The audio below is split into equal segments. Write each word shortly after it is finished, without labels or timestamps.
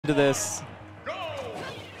into this.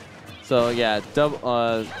 So yeah, double.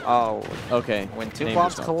 Oh, okay. When two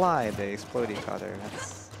bombs collide, they explode each other.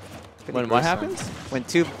 That's when what happens? When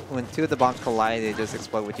two of the bombs collide, they just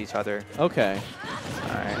explode with each other. Okay. All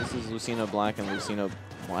right. This is Lucina black and Lucina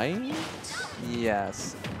white.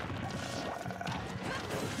 Yes.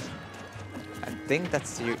 I think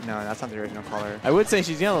that's the no, that's not the original color. I would say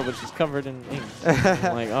she's yellow, but she's covered in ink.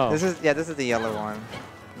 I'm like, oh. This is the yellow one.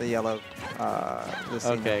 The yellow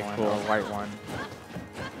Lucina okay, one, cool. or white one.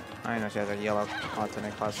 I know she has a yellow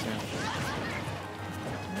alternate costume.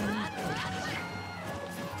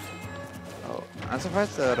 Oh, I'm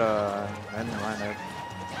surprised that I didn't line up.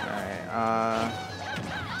 Alright,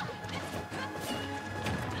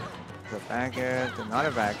 the back air, not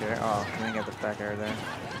a back air. Oh, I didn't get the back air there.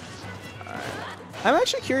 Alright. I'm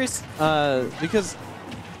actually curious because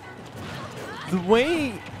the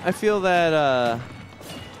way I feel that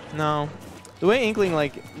no. The way Inkling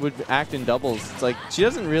would act in doubles, it's like she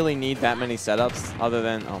doesn't really need that many setups other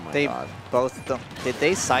than god. Did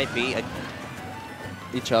they side B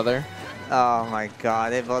Each other? Oh my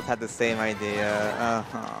god, they both had the same idea.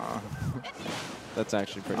 That's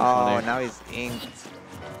actually pretty funny. Oh, now he's inked.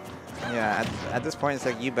 Yeah, at this point it's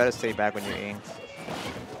like you better stay back when you're inked.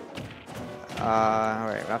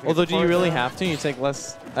 Alright, although do you really have to? You take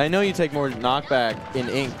less. I know you take more knockback in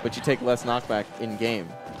ink, but you take less knockback in game.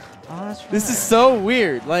 Oh, that's right. This is so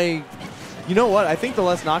weird. Like, you know what? I think the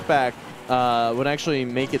less knockback would actually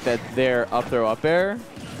make it that their up throw up air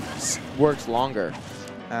works longer.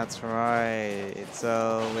 That's right.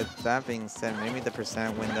 So with that being said, maybe the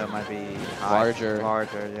percent window might be larger.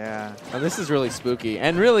 Larger, yeah. Oh, this is really spooky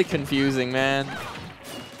and really confusing, man.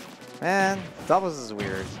 Man, doubles is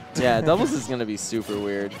weird. Yeah, doubles is gonna be super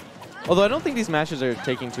weird. Although I don't think these matches are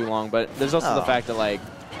taking too long, but there's also the fact that like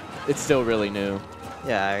it's still really new.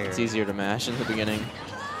 Yeah, I agree. It's easier to mash in the beginning.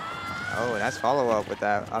 Oh, nice follow-up with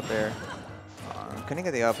that up air. Couldn't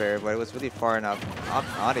get the up air, but it was really far enough.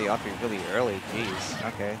 Odyssey up air really early. Jeez.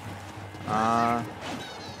 Okay.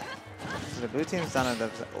 So the blue team's down on the.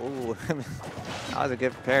 Oh, that was a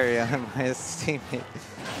good parry on my teammate.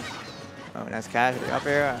 Oh, nice catch with the up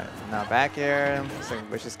air. Now back air. Looks like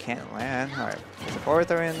Wishes can't land. All right. There's a forward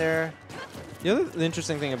throw in there. The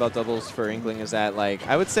interesting thing about doubles for Inkling is that, like,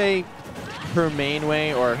 I would say her main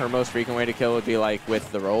way or her most frequent way to kill would be, like,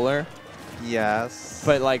 with the roller. Yes.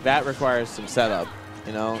 But, like, that requires some setup,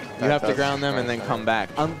 you know? You have to ground them and then come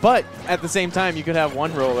back. But at the same time, you could have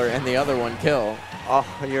one roller and the other one kill. Oh,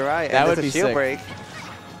 you're right. That would be be shield sick. break.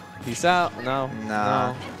 Peace out. No.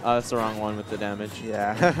 Nah. No. Oh, that's the wrong one with the damage.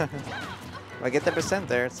 Yeah. I get the percent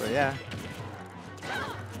there, so yeah.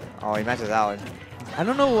 Oh, he matches out. I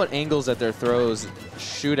don't know what angles that their throws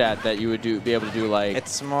shoot at that you would be able to do like.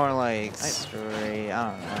 It's more like straight.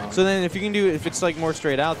 I don't know. So then, if you can do, if it's like more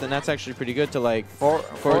straight out, then that's actually pretty good to like forward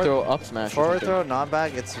throw up smash. Forward throw not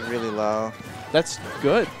back. It's really low. That's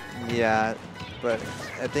good. Yeah, but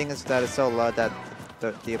the thing is that it's so low that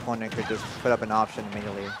the opponent could just put up an option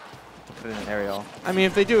immediately. Put in an aerial. I mean,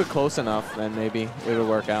 if they do it close enough, then maybe it'll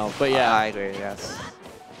work out. But yeah, I agree. Yes.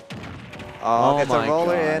 Oh, gets a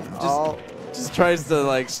roller in. Just tries to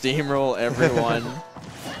like steamroll everyone.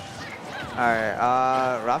 Alright,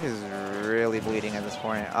 Ralphie's really bleeding at this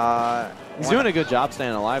point. He's doing a good job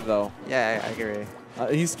staying alive though. Yeah, I agree.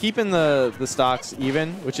 He's keeping the stocks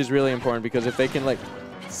even, which is really important because if they can like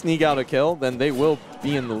sneak out a kill, then they will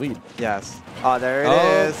be in the lead. Yes. Oh, there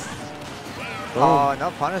it is. Boom. Oh,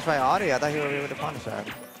 no punish by Audi. I thought he would be able to punish that.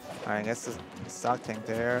 Alright, I guess the stock tank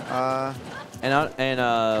there. And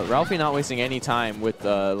Ralphie not wasting any time with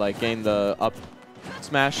like getting the up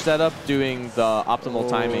smash setup, doing the optimal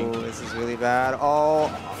timing. This is really bad. Oh,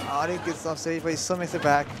 Audi gets off stage, but he still makes it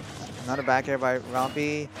back. Not a back air by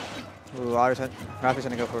Ralphie. Ooh, Ralphie's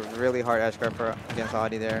going to go for a really hard edge guard against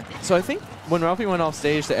Audi there. So I think when Ralphie went off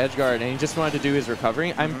stage to edge guard and he just wanted to do his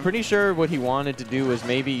recovery, I'm pretty sure what he wanted to do was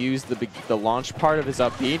maybe use the launch part of his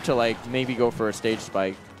up B to like maybe go for a stage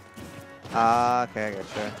spike. Okay, I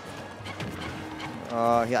gotcha.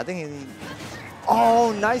 Yeah, I think he...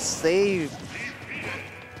 Oh, nice save!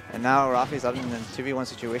 And now Ralphie's up in a 2v1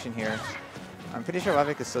 situation here. I'm pretty sure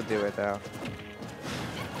Ralphie could still do it though.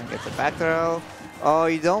 And gets a back throw. Oh,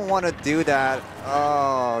 you don't want to do that.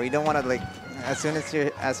 Oh, you don't want to like... As soon as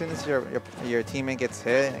your teammate gets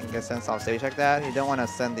hit and gets sent off stage like that, you don't want to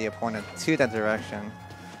send the opponent to that direction.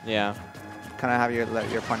 Yeah. Kind of let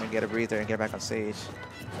your opponent get a breather and get back on stage.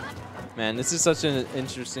 Man, this is such an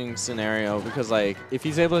interesting scenario because, like, if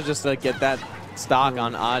he's able to just like get that stock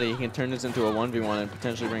on Adi, he can turn this into a 1v1 and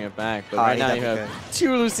potentially bring it back. But right now you have two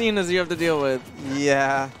Lucinas you have to deal with.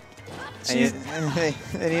 Yeah.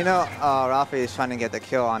 And you know, Ralphie is trying to get the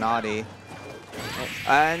kill on Audi.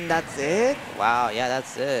 And that's it? Wow, yeah,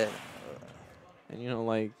 that's it. And you know,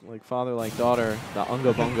 like father, like daughter, the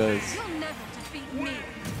Unga Bungas. You'll never defeat me.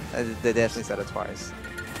 They definitely said it twice.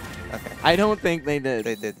 Okay. I don't think they did.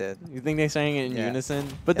 They did. You think they sang it in Yeah. unison?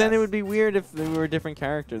 But then it would be weird if they were a different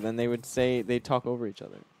character. Then they would say they talk over each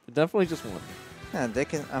other. But definitely just one. Yeah, they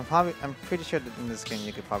can. I'm pretty sure that in this game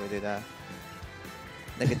you could probably do that.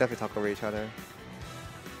 They could definitely talk over each other.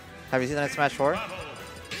 Have you seen that in Smash 4?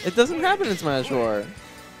 It doesn't happen in Smash 4.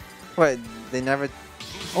 What? They never.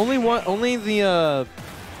 Only one. Only the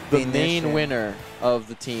main initiate. winner of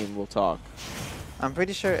the team will talk. I'm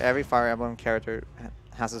pretty sure every Fire Emblem character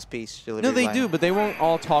has a speech delivery. No, they line. do, but they won't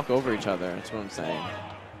all talk over each other. That's what I'm saying.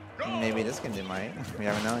 Maybe this game they might. We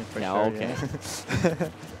never know. For Yeah, sure, okay. Yeah.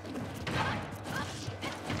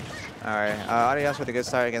 Alright, Adios with a good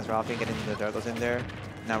start against Ralphie, getting the juggles in there.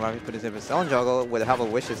 Now Ralphie put his own juggle with the help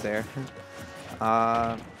of wishes there.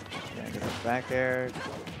 Yeah, gets it back there.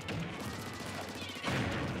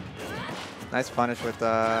 Nice punish with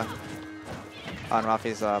on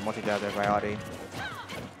Ralphie's multi-jab there by Audi.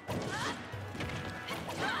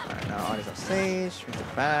 Alright, now Audi's off stage, brings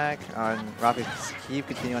it back. Ralphie keep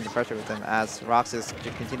continuing under pressure with him as Roxas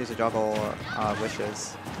continues to juggle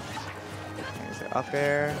wishes. Brings it up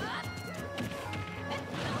there.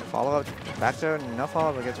 Follow up, back throw, no follow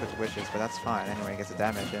up against with wishes, but that's fine. Anyway, gets the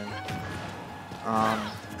damage in.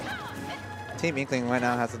 Team Inkling right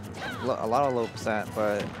now has a lot of low percent,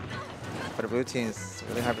 but for the blue team, it's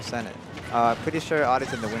really high percentage. Pretty sure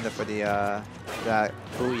Audi's in the window for the that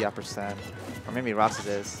Booyah percent, or maybe Roxas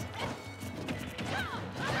is.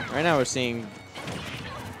 Right now we're seeing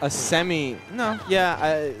a semi. No,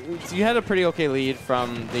 yeah, you had a pretty okay lead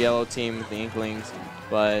from the yellow team with the Inklings,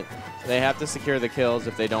 but they have to secure the kills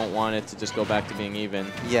if they don't want it to just go back to being even.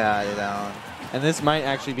 Yeah, they don't. And this might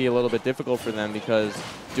actually be a little bit difficult for them because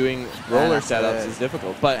doing roller setups is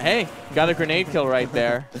difficult. But hey, got a grenade kill right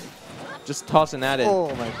there. Just tossing that in.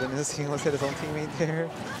 Oh my goodness, he almost hit his own teammate there.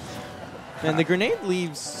 And the grenade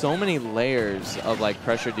leaves so many layers of like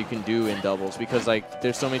pressure you can do in doubles because like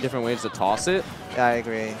there's so many different ways to toss it. Yeah, I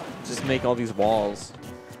agree. Just make all these walls.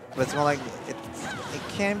 But it's more like it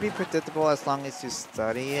can be predictable as long as you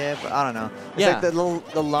study it, but I don't know. It's Yeah. like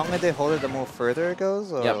the longer they hold it, the more further it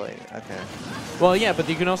goes? Or Yep. like, okay. Well, yeah, but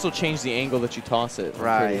you can also change the angle that you toss it. I'm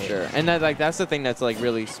Right. pretty sure. And that, like that's the thing that's like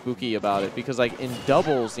really spooky about it because like in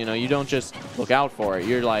doubles, you know, you don't just look out for it.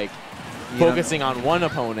 You're like focusing on one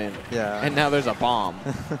opponent. Yeah. And now there's a bomb.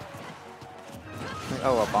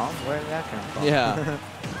 Oh, a bomb? Where did that come from? Yeah.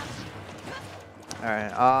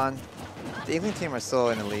 Alright, the Inkling team are still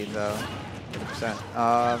in the lead though.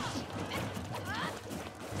 100%.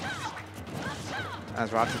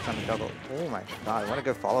 As Roxas trying to juggle. Oh my god, what a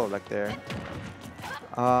good follow back there.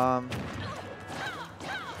 And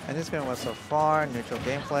it's been what so far? Neutral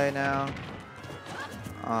gameplay now.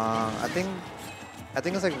 I think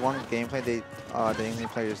it's like one gameplay the Inkling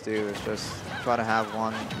players do is just try to have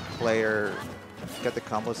one player get the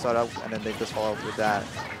combo set up and then they just follow up with that.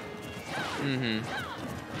 Mm-hmm.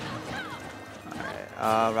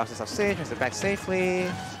 Alright, Roxas off stage, makes it back safely.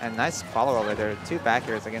 And nice follow over there. Two back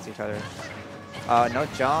airs against each other. No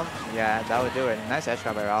jump. Yeah, that would do it. Nice edge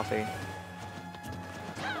shot by Ralphie.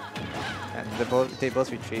 And they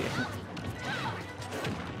both retreat.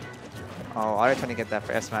 Oh, Audi trying to get that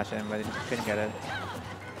for S smash in, but he couldn't get it.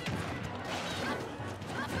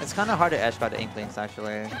 It's kind of hard to edge guard the Inklings,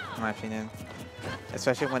 actually, in my opinion.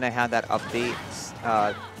 Especially when they have that upbeat.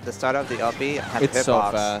 The start of the upbeat has It's hitbox. so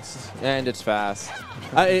fast. And it's fast.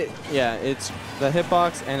 Yeah, it's the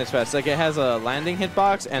hitbox and it's fast. Like it has a landing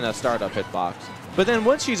hitbox and a startup hitbox. But then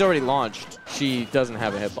once she's already launched, she doesn't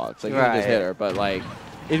have a hitbox. Like you can just hit her, but like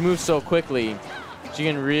it moves so quickly, she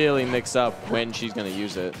can really mix up when she's gonna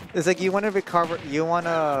use it. It's like you want to recover, you want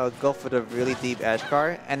to go for the really deep edge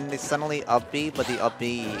guard, and it's suddenly upbeat, but the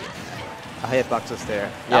upbeat hitbox was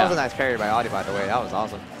there. That was a nice parry by Audi, by the way. That was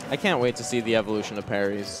awesome. I can't wait to see the evolution of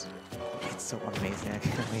parries. It's so amazing. I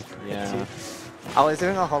can't wait for Yeah. it too. I was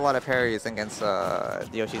doing a whole lot of parries against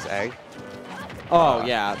Yoshi's Egg. Oh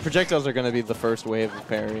yeah, projectiles are gonna be the first wave of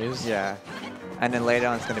parries. Yeah. And then later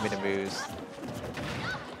on it's going to be the moves.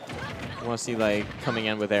 You want to see like coming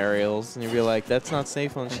in with aerials, and you'll be like, "That's not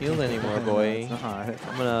safe on shield anymore, boy. It's not.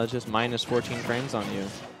 I'm gonna just minus 14 frames on you."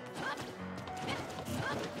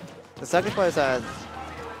 The second part is that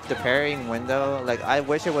the parrying window, like I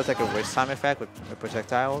wish it was like a wish time effect with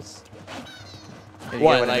projectiles. If you get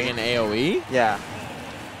What, I like mean. an AoE? Yeah.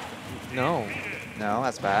 No, No,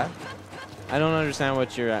 that's bad. I don't understand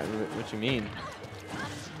what you mean.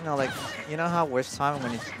 You know, like, you know how wish time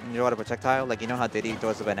when you throw out a projectile? Like, you know how Diddy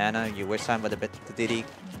throws a banana, you wish time with the Diddy?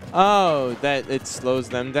 Oh, that it slows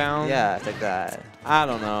them down? Yeah, it's like that. I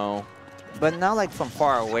don't know. But not like from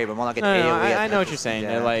far away, but more like an No, AoE. I know what you're saying.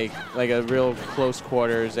 Yeah. They're like a real close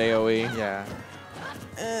quarters AoE. Yeah.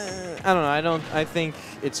 I don't know. I think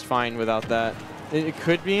it's fine without that. It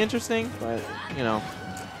could be interesting, but you know.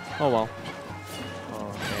 Oh well.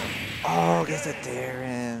 Okay. Oh, gets a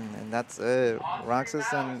Darren, and that's it. Roxas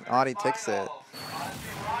and Audi takes it.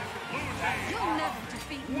 You'll never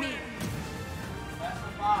defeat me.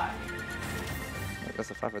 That's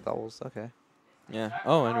a 5 for doubles. Okay. Yeah.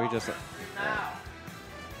 Oh, and we just.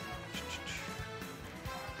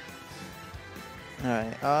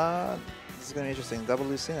 Alright, this is gonna be interesting. Double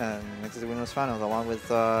Lucina makes it to the winners finals along with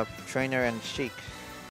Trainer and Sheik.